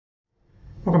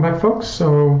Welcome back, folks.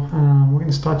 So we're going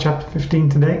to start chapter 15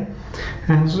 today,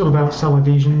 and this is all about cell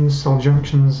adhesions, cell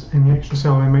junctions, and the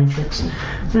extracellular matrix.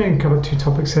 We're going to cover two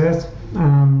topics here: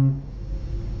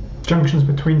 junctions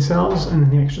between cells and then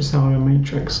the extracellular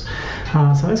matrix.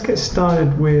 So let's get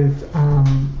started with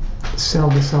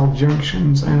cell-to-cell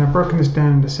junctions, and I've broken this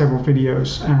down into several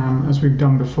videos as we've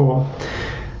done before.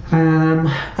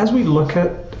 As we look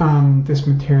at this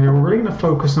material, we're really going to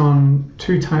focus on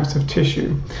two types of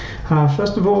tissue.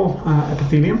 First of all,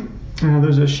 epithelium.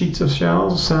 Those are sheets of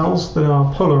cells that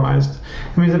are polarized.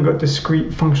 It means they've got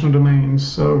discrete functional domains.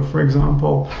 So, for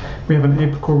example, we have an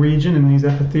apical region in these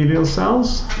epithelial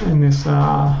cells,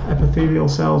 epithelial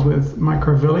cells with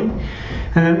microvilli.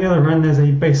 And at the other end, there's a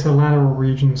basolateral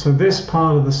region. So this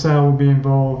part of the cell will be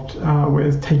involved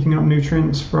with taking up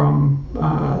nutrients from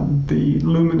the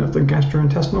lumen of the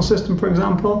gastrointestinal system, for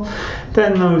example.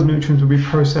 Then those nutrients will be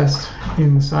processed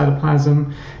in the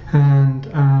cytoplasm, and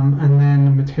then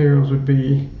the materials would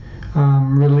be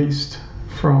released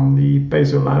from the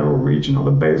basolateral region, or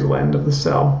the basal end of the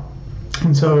cell.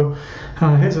 And so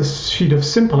here's a sheet of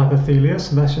simple epithelia,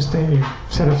 so that's just a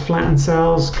set of flattened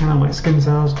cells, kind of like skin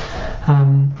cells.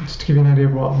 Just to give you an idea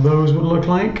of what those would look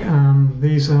like.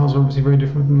 These cells are obviously very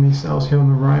different than these cells here on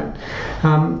the right.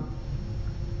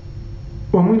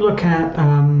 When we look at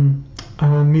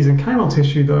mesenchymal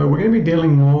tissue, though, we're going to be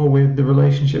dealing more with the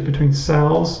relationship between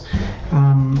cells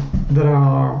that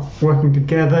are working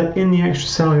together in the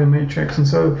extracellular matrix. And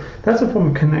so that's a form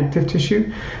of connective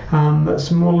tissue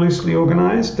that's more loosely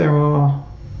organized. There are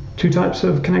two types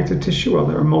of connective tissue. Well,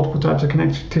 there are multiple types of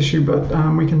connective tissue, but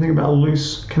we can think about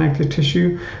loose connective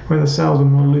tissue where the cells are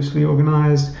more loosely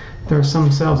organized. There are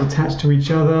some cells attached to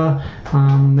each other.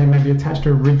 They may be attached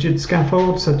to a rigid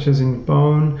scaffold, such as in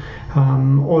bone,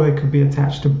 or they could be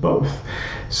attached to both.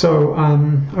 So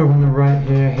over on the right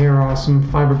here are some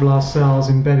fibroblast cells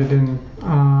embedded in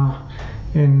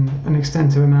an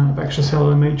extensive amount of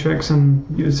extracellular matrix, and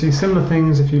you would see similar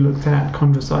things if you looked at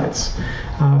chondrocytes,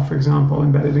 for example,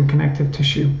 embedded in connective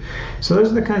tissue. So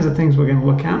those are the kinds of things we're going to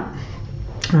look at.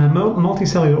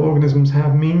 Multicellular organisms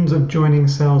have means of joining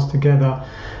cells together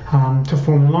to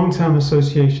form long-term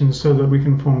associations so that we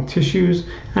can form tissues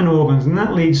and organs, and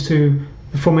that leads to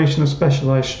the formation of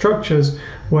specialized structures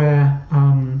where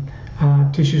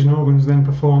tissues and organs then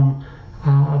perform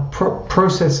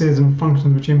processes and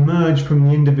functions which emerge from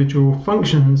the individual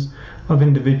functions of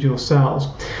individual cells.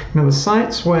 Now, the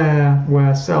sites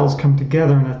where cells come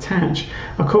together and attach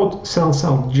are called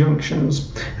cell-cell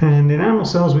junctions. And in animal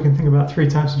cells, we can think about three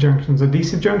types of junctions: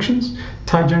 adhesive junctions,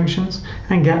 tight junctions,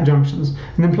 and gap junctions.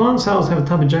 And then plant cells have a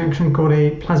type of junction called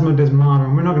a plasmodesmata,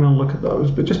 and we're not going to look at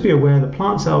those, but just be aware that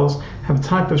plant cells have a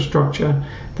type of structure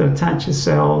that attaches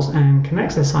cells and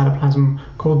connects their cytoplasm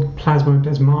called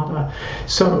plasmodesmata.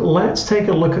 So let's take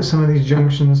a look at some of these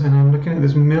junctions, and I'm looking at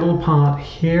this middle part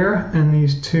here and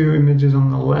these two images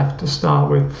on the left to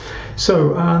start with.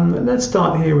 So let's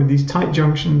start here with these tight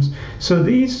junctions. So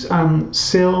these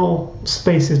fill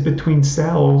spaces between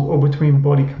cells or between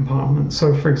body compartments.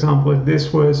 So for example, if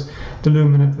this was the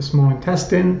lumen of the small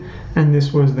intestine and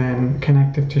this was then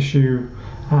connective tissue,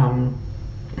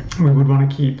 we would want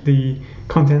to keep the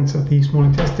contents of the small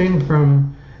intestine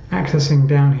from accessing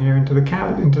down here into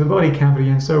the body cavity,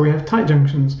 and so we have tight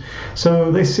junctions. So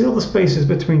they seal the spaces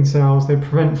between cells. They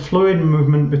prevent fluid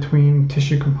movement between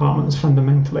tissue compartments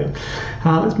fundamentally.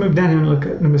 Let's move down here and look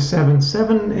at number 7.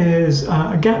 7 is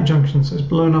a gap junction, so it's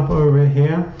blown up over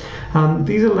here.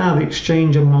 These allow the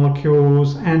exchange of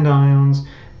molecules and ions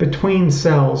between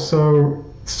cells. So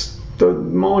the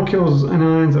molecules and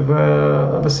ions of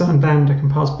a certain diameter can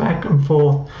pass back and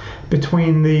forth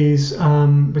between these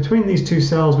two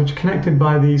cells, which are connected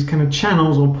by these kind of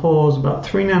channels or pores about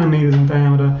 3 nanometers in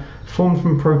diameter, formed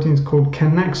from proteins called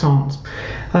connexons.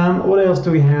 What else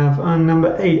do we have?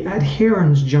 Number 8,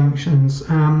 adherens junctions.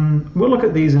 We'll look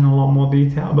at these in a lot more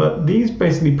detail, but these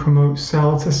basically promote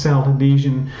cell-to-cell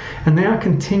adhesion, and they are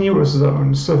continuous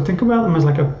zones. So think about them as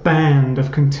like a band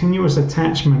of continuous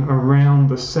attachment around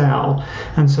the cell,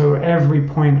 and so every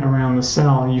point around the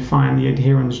cell you find the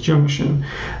adherens junction,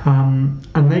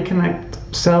 and they connect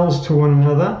cells to one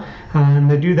another.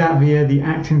 And they do that via the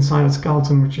actin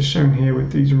cytoskeleton, which is shown here with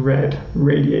these red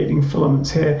radiating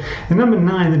filaments here. And number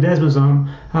 9, the desmosome,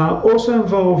 also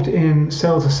involved in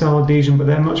cell-to-cell adhesion, but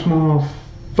they're much more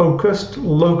focused,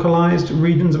 localized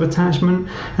regions of attachment,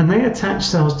 and they attach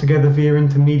cells together via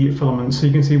intermediate filaments. So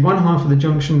you can see one half of the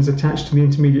junction is attached to the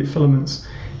intermediate filaments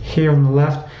here on the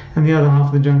left, and the other half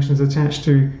of the junction is attached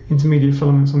to intermediate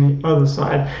filaments on the other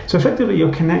side. So effectively,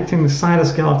 you're connecting the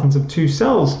cytoskeletons of two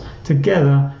cells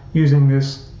together using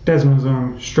this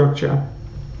desmosome structure.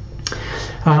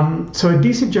 So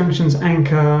adhesive junctions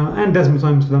anchor, and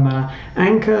desmosomes for that matter,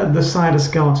 anchor the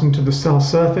cytoskeleton to the cell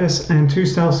surface and to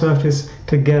cell surface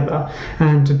together.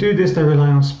 And to do this, they rely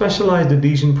on specialized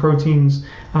adhesion proteins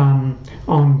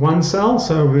on one cell.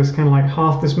 So there's kind of like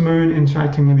half this moon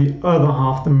interacting with the other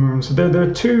half of the moon. So there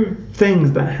are two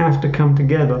things that have to come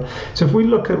together. So if we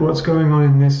look at what's going on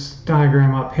in this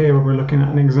diagram up here, where we're looking at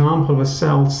an example of a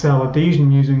cell-cell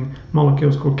adhesion using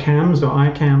molecules called CAMs or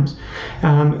ICAMs,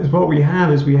 what we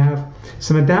have is we have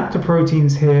some adapter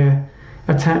proteins here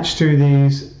attached to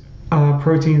these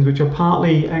proteins, which are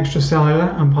partly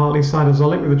extracellular and partly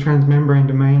cytosolic with a transmembrane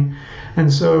domain.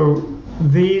 And so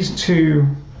these two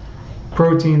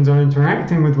proteins are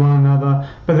interacting with one another,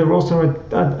 but they're also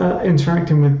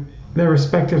interacting with their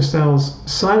respective cells'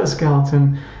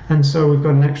 cytoskeleton. And so we've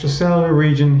got an extracellular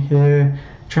region here,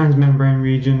 transmembrane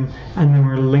region, and then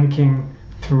we're linking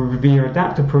through via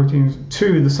adapter proteins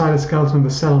to the cytoskeleton of the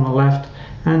cell on the left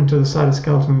and to the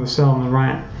cytoskeleton of the cell on the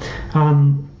right.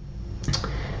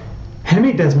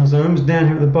 Hemidesmosomes down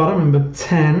here at the bottom, number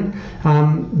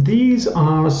 10. These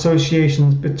are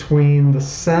associations between the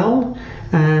cell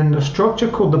and a structure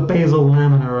called the basal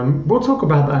lamina, and we'll talk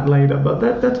about that later,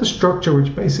 but that's a structure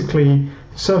which basically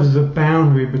serves as a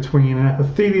boundary between an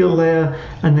epithelial layer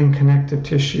and then connective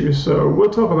tissue. So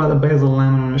we'll talk about the basal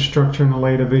lamina structure in a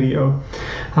later video.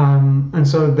 And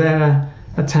so they're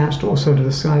attached also to the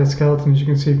cytoskeleton, as you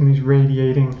can see from these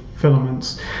radiating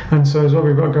filaments. And so what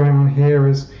we've got going on here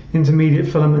is intermediate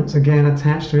filaments, again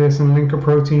attached to some linker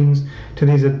proteins to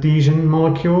these adhesion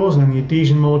molecules, and then the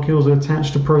adhesion molecules are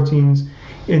attached to proteins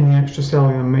in the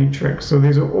extracellular matrix. So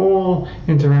these are all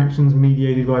interactions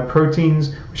mediated by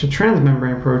proteins, which are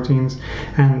transmembrane proteins,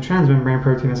 and the transmembrane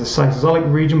protein has a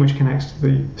cytosolic region which connects to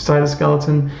the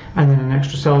cytoskeleton, and then an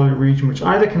extracellular region which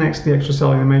either connects to the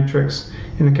extracellular matrix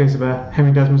in the case of a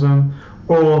hemidesmosome,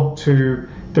 or to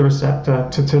the receptor,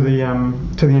 to the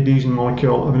adhesion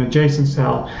molecule of an adjacent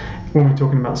cell when we're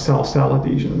talking about cell-cell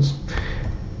adhesions.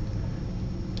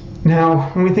 Now,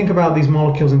 when we think about these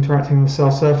molecules interacting on the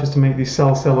cell surface to make these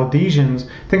cell-cell adhesions,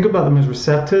 think about them as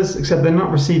receptors, except they're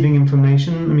not receiving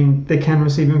information. I mean, they can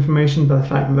receive information by the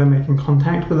fact that they're making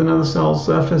contact with another cell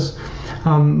surface,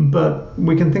 but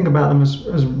we can think about them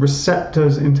as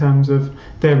receptors in terms of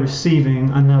they're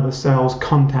receiving another cell's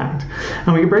contact.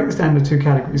 And we can break this down into two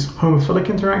categories: homophilic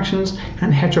interactions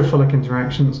and heterophilic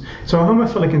interactions. So a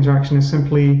homophilic interaction is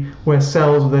simply where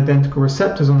cells with identical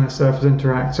receptors on their surface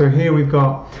interact. So here we've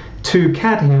got two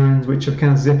cadherins which have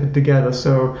kind of zippered together.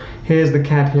 So here's the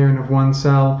cadherin of one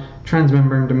cell,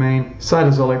 transmembrane domain,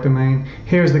 cytosolic domain.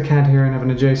 Here's the cadherin of an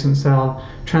adjacent cell,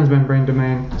 transmembrane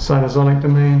domain, cytosolic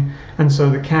domain. And so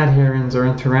the cadherins are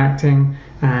interacting,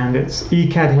 and it's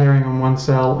E-cadherin on one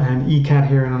cell and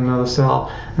E-cadherin on another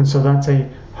cell. And so that's a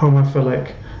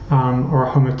homophilic or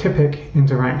a homotypic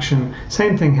interaction.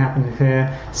 Same thing happened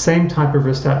here, same type of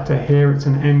receptor. Here it's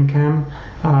an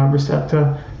NCAM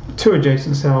receptor. Two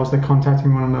adjacent cells, they're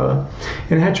contacting one another.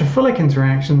 In heterophilic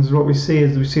interactions, what we see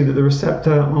that the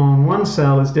receptor on one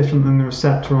cell is different than the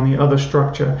receptor on the other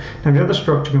structure. Now, the other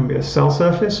structure can be a cell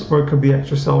surface, or it could be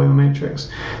extracellular matrix.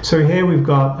 So here we've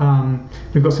got some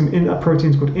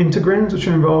proteins called integrins, which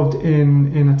are involved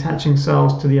in attaching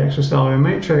cells to the extracellular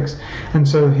matrix. And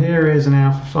so here is an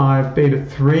alpha 5 beta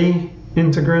 3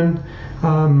 integrin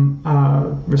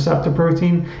receptor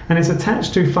protein, and it's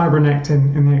attached to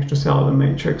fibronectin in the extracellular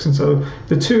matrix. And so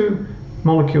the two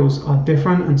molecules are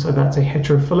different, and so that's a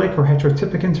heterophilic or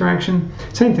heterotypic interaction.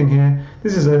 Same thing here.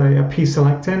 This is a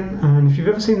p-selectin, and if you've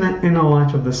ever seen that Inner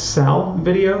Life of the Cell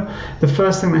video, the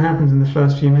first thing that happens in the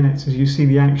first few minutes is you see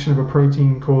the action of a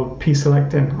protein called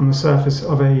p-selectin on the surface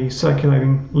of a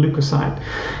circulating leukocyte.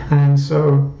 And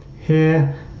so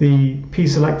here the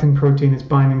p-selectin protein is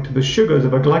binding to the sugars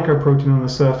of a glycoprotein on the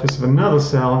surface of another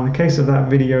cell. In the case of that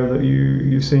video that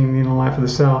you've seen in the Inner Life of the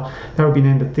Cell, that would be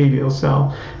an endothelial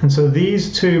cell. And so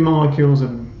these two molecules are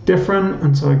different,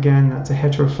 and so again, that's a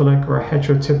heterophilic or a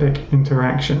heterotypic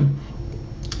interaction.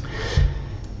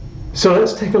 So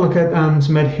let's take a look at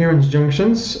some adherence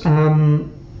junctions.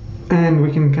 And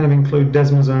we can kind of include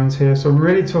desmosomes here. So I'm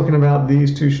really talking about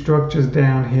these two structures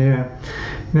down here.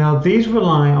 Now, these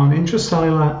rely on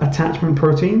intracellular attachment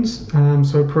proteins,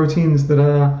 so proteins that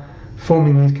are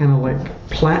forming these kind of like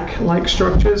plaque-like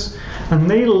structures,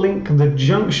 and they link the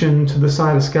junction to the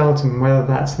cytoskeleton, whether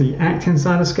that's the actin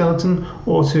cytoskeleton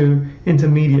or to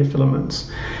intermediate filaments.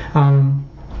 And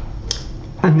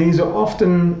these are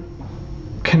often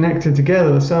connected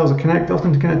together, the cells are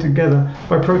often connected together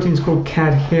by proteins called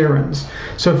cadherins.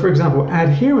 So for example,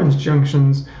 adherence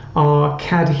junctions are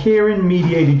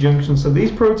cadherin-mediated junctions. So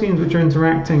these proteins which are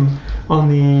interacting on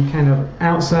the kind of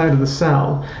outside of the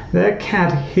cell, they're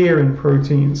cadherin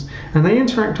proteins, and they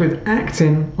interact with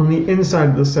actin on the inside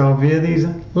of the cell via these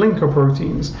linker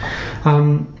proteins.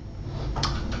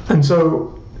 And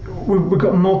so we've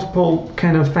got multiple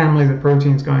kind of families of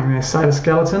proteins going there: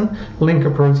 cytoskeleton,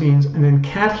 linker proteins, and then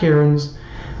cadherins,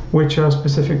 which are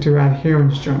specific to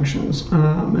adherence junctions.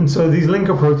 And so these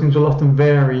linker proteins will often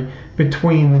vary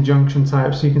between the junction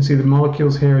types. So you can see the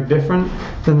molecules here are different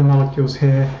than the molecules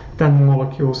here, than the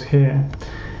molecules here.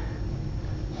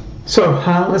 So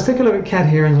let's take a look at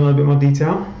cadherins in a little bit more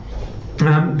detail.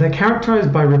 They're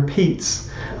characterized by repeats,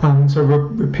 so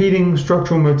repeating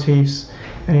structural motifs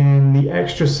in the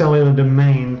extracellular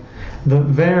domain that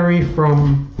vary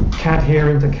from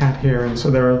cadherin to cadherin.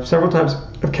 So there are several types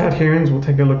of cadherins. We'll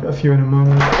take a look at a few in a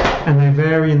moment, and they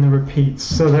vary in the repeats.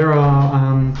 So there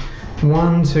are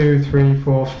 1, 2, 3,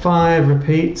 4, 5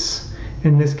 repeats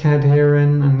in this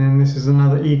cadherin, and then this is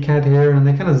another E cadherin, and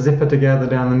they kind of zipper together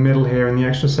down the middle here in the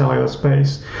extracellular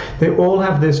space. They all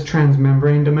have this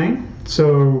transmembrane domain.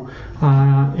 So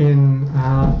in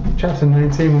chapter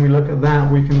 19, when we look at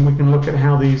that, we can look at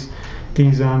how these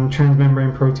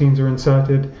transmembrane proteins are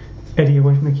inserted. Eddie,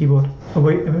 away from the keyboard. Oh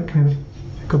wait, come here.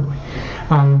 Good boy.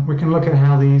 We can look at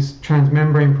how these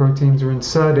transmembrane proteins are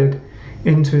inserted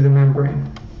into the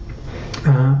membrane.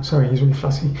 Sorry, he's really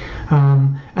fussy.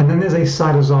 And then there's a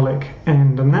cytosolic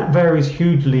end, and that varies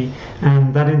hugely,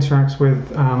 and that interacts with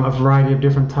a variety of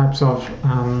different types of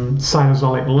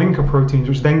cytosolic linker proteins,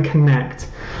 which then connect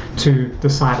to the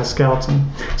cytoskeleton.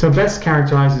 So best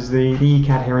characterizes the E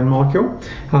cadherin molecule.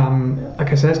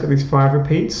 Like I said, it's got these 5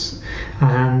 repeats,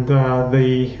 and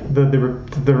the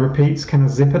repeats kind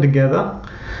of zipper together.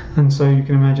 And so you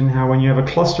can imagine how when you have a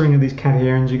clustering of these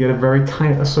cadherins, you get a very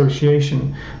tight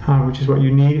association, which is what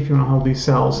you need if you want to hold these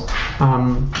cells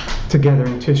together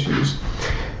in tissues.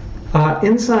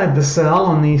 Inside the cell,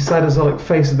 on the cytosolic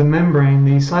face of the membrane,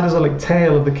 the cytosolic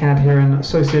tail of the cadherin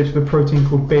associates with a protein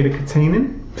called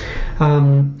beta-catenin.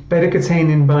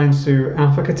 Beta-catenin binds to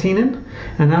alpha-catenin,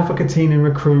 and alpha-catenin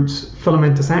recruits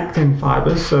filamentous actin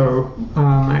fibers, so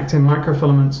actin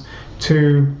microfilaments,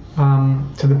 to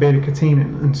the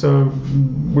beta-catenin. And so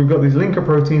we've got these linker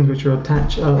proteins which are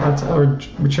attached,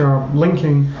 which are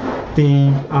linking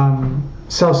the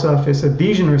cell surface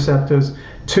adhesion receptors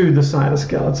to the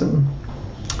cytoskeleton.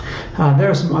 There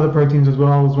are some other proteins as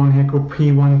well. There's one here called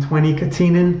P120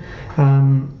 catenin,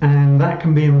 and that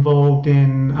can be involved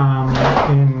in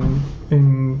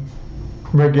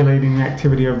regulating the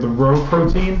activity of the Rho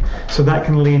protein. So that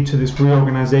can lead to this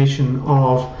reorganization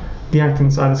of the actin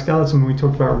cytoskeleton. When we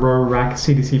talked about Rho, RAC,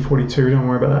 CDC42, don't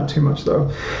worry about that too much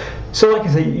though. So like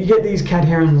I say, you get these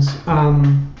cadherins,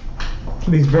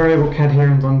 these variable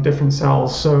cadherins on different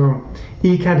cells. So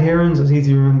E cadherins, it's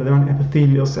easy to remember, they're on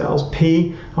epithelial cells.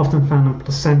 P, often found on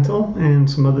placental and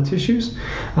some other tissues.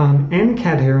 N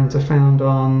cadherins are found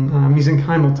on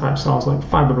mesenchymal type cells like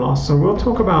fibroblasts. So we'll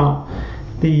talk about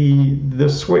the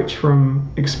switch from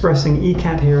expressing E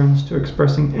cadherins to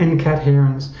expressing N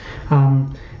cadherins,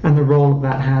 and the role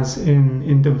that has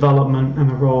in development, and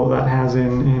the role that has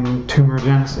in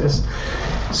tumorigenesis.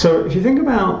 So if you think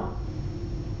about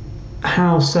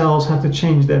how cells have to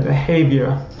change their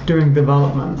behavior during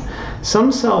development,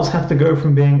 some cells have to go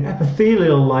from being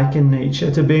epithelial-like in nature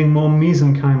to being more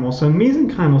mesenchymal. So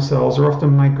mesenchymal cells are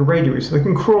often migratory, so they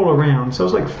can crawl around.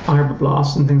 Cells like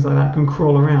fibroblasts and things like that can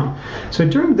crawl around. So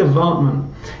during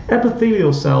development,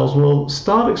 epithelial cells will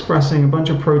start expressing a bunch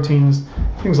of proteins,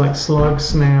 things like slug,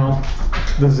 snail,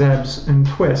 the zebs, and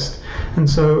twist. And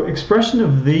so expression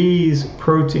of these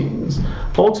proteins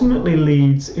ultimately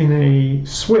leads in a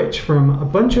switch from a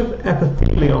bunch of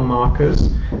epithelial markers,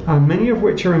 many of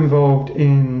which are involved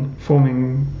in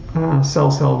forming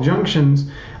cell-cell junctions,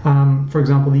 for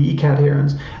example the E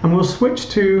cadherins, and we'll switch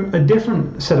to a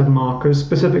different set of markers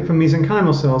specific for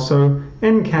mesenchymal cells, so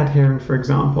N cadherin for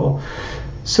example.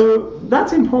 So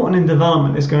that's important in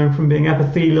development, is going from being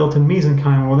epithelial to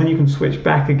mesenchymal. Well, then you can switch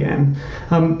back again.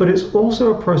 But it's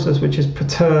also a process which is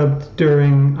perturbed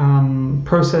during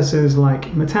processes like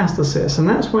metastasis, and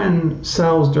that's when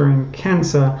cells during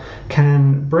cancer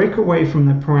can break away from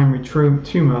their primary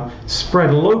tumor,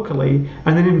 spread locally,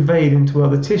 and then invade into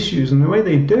other tissues. And the way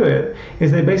they do it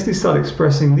is they basically start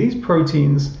expressing these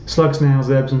proteins, slug, snails,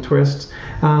 zebs, and twists,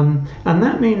 And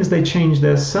that means they change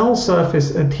their cell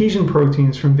surface adhesion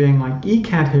proteins from being like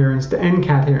E-cadherins to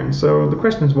N-cadherins. So the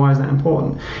question is, why is that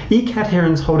important?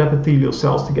 E-cadherins hold epithelial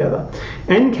cells together.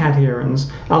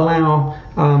 N-cadherins allow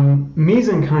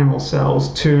mesenchymal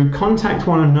cells to contact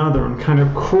one another and kind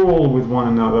of crawl with one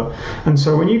another. And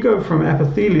so when you go from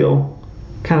epithelial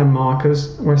kind of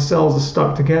markers where cells are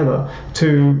stuck together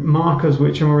to markers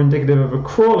which are more indicative of a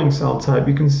crawling cell type,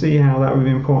 you can see how that would be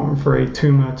important for a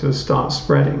tumor to start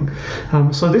spreading.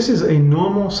 So this is a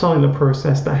normal cellular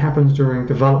process that happens during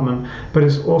development, but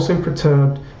is also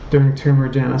perturbed during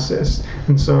tumorigenesis.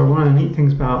 And so one of the neat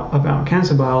things about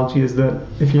cancer biology is that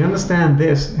if you understand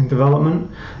this in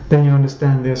development, then you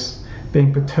understand this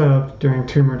being perturbed during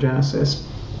tumorigenesis.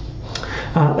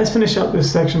 Let's finish up this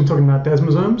section talking about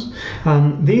desmosomes.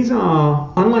 These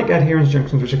are, unlike adherens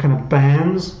junctions, which are kind of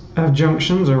bands of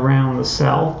junctions around the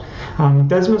cell,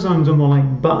 desmosomes are more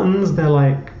like buttons.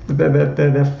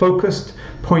 They're focused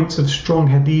points of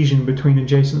strong adhesion between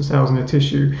adjacent cells in a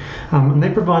tissue, and they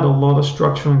provide a lot of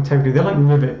structural integrity. They're like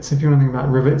rivets. If you know anything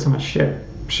about rivets on a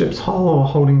ship's hull or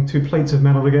holding two plates of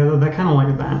metal together, they're kind of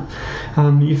like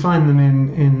that. You find them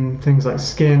in things like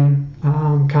skin,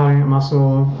 cardiac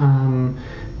muscle,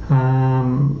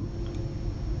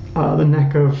 the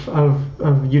neck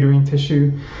of uterine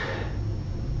tissue.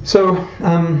 So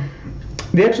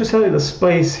the extracellular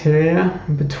space here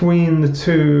between the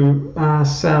two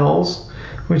cells,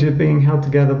 which are being held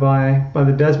together by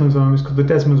the desmosome, is called the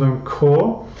desmosome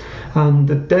core.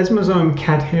 The desmosome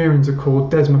cadherins are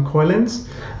called desmocoilins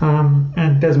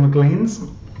and desmogleins.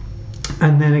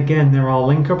 And then again, there are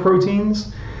linker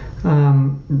proteins,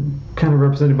 kind of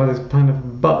represented by this kind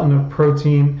of button of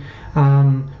protein,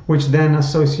 which then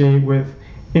associate with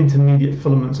intermediate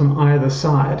filaments on either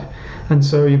side. And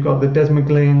so you've got the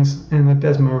desmogleins and the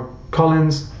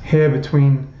desmocoilins here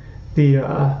between the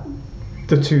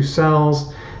two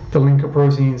cells, the linker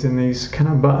proteins in these kind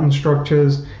of button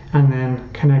structures, and then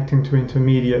connecting to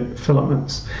intermediate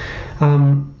filaments.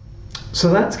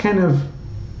 So that's kind of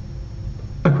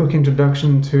a quick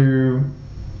introduction to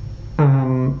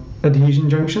adhesion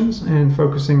junctions and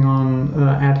focusing on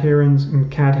adherens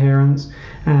and cadherins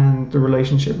and the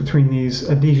relationship between these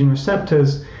adhesion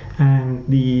receptors and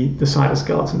the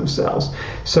cytoskeleton of cells.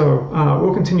 So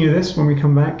we'll continue this when we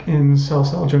come back in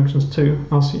cell-cell junctions 2.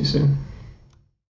 I'll see you soon.